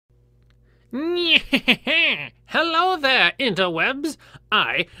Hello there, interwebs.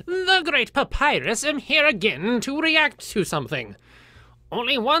 I, the great Papyrus, am here again to react to something.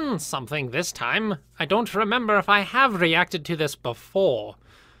 Only one something this time. I don't remember if I have reacted to this before.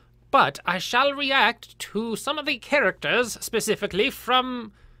 But I shall react to some of the characters, specifically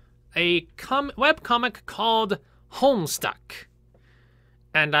from a webcomic called Homestuck.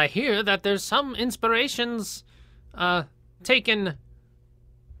 And I hear that there's some inspirations taken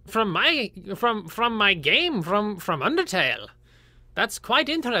from my game from Undertale. That's quite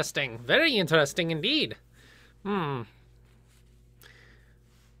interesting. Very interesting indeed.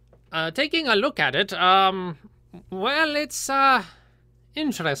 Taking a look at it, well, it's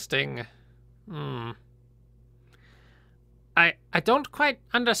interesting. I don't quite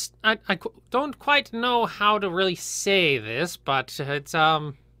understand. I don't quite know how to really say this, but it's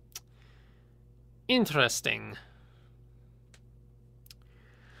interesting.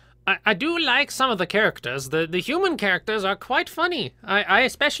 I do like some of the characters. The human characters are quite funny. I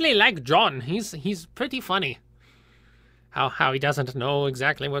especially like John. He's pretty funny. How he doesn't know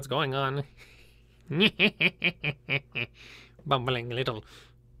exactly what's going on. Bumbling little.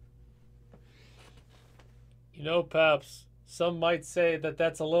 You know, Paps, some might say that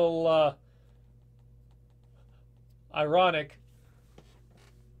that's a little, ironic.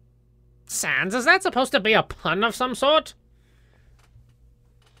 Sans, is that supposed to be a pun of some sort?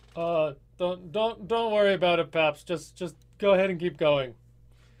 Don't worry about it, Paps. Just go ahead and keep going.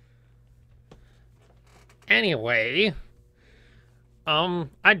 Anyway,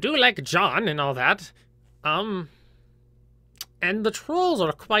 I do like John and all that. And the trolls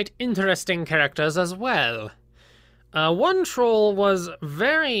are quite interesting characters as well. One troll was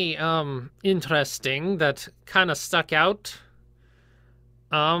very, interesting that kind of stuck out.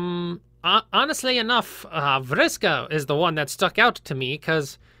 Honestly enough, Vriska is the one that stuck out to me,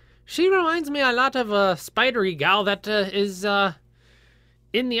 because she reminds me a lot of a spidery gal that is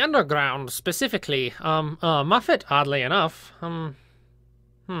in the underground, specifically. Muffet, oddly enough.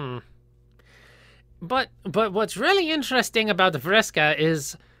 But what's really interesting about Vriska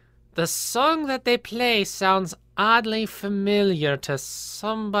is the song that they play sounds oddly familiar to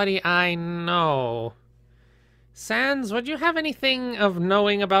somebody I know. Sans, would you have anything of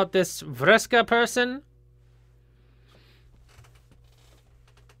knowing about this Vriska person?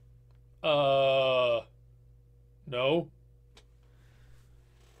 No.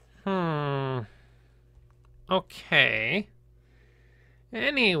 Okay.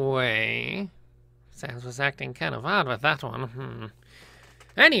 Anyway, Sans was acting kind of odd with that one.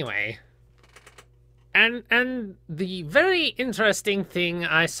 Anyway, and the very interesting thing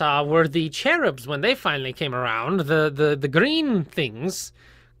I saw were the cherubs when they finally came around, the green things,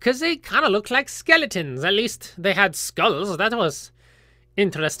 because they kind of looked like skeletons. At least they had skulls. That was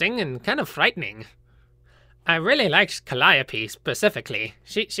interesting and kind of frightening. I really liked Calliope specifically.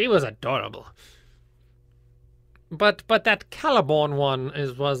 She was adorable. But that Caliborn one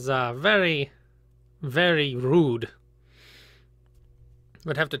was very, very rude.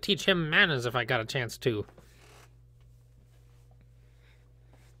 Would have to teach him manners if I got a chance to.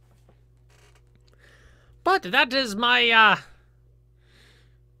 But that is my,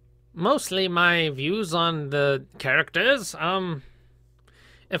 mostly my views on the characters.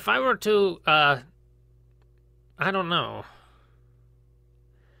 If I were to, I don't know.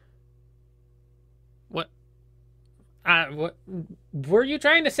 What were you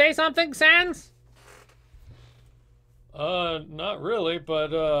trying to say something, Sans? Not really,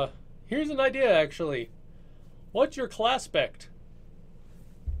 but, here's an idea, actually. What's your class spect?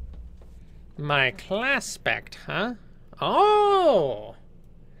 My class spect, huh? Oh!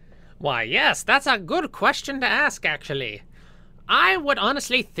 Why, yes, that's a good question to ask, actually. I would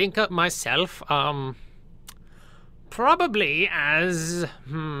honestly think of myself, probably as,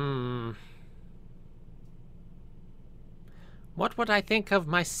 what would I think of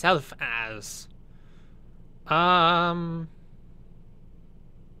myself as?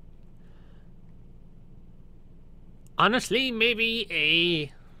 Honestly,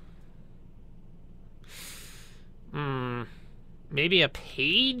 maybe maybe a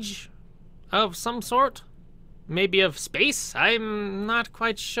page of some sort? Maybe of space? I'm not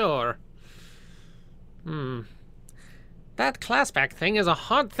quite sure. That class pack thing is a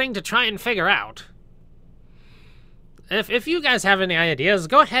hard thing to try and figure out. If you guys have any ideas,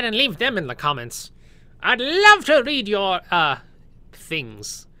 go ahead and leave them in the comments. I'd love to read your,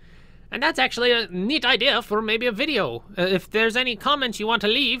 things. And that's actually a neat idea for maybe a video. If there's any comments you want to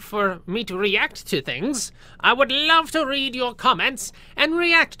leave for me to react to things, I would love to read your comments and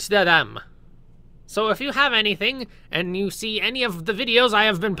react to them. So if you have anything and you see any of the videos I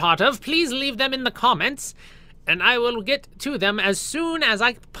have been part of, please leave them in the comments, and I will get to them as soon as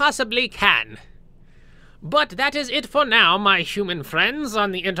I possibly can. But that is it for now, my human friends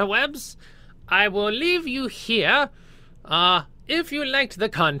on the interwebs. I will leave you here. If you liked the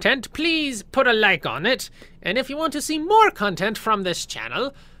content, please put a like on it. And if you want to see more content from this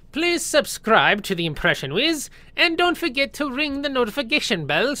channel, please subscribe to the Impression Wiz, and don't forget to ring the notification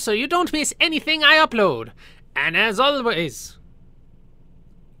bell so you don't miss anything I upload. And as always,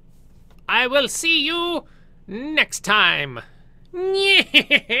 I will see you next time.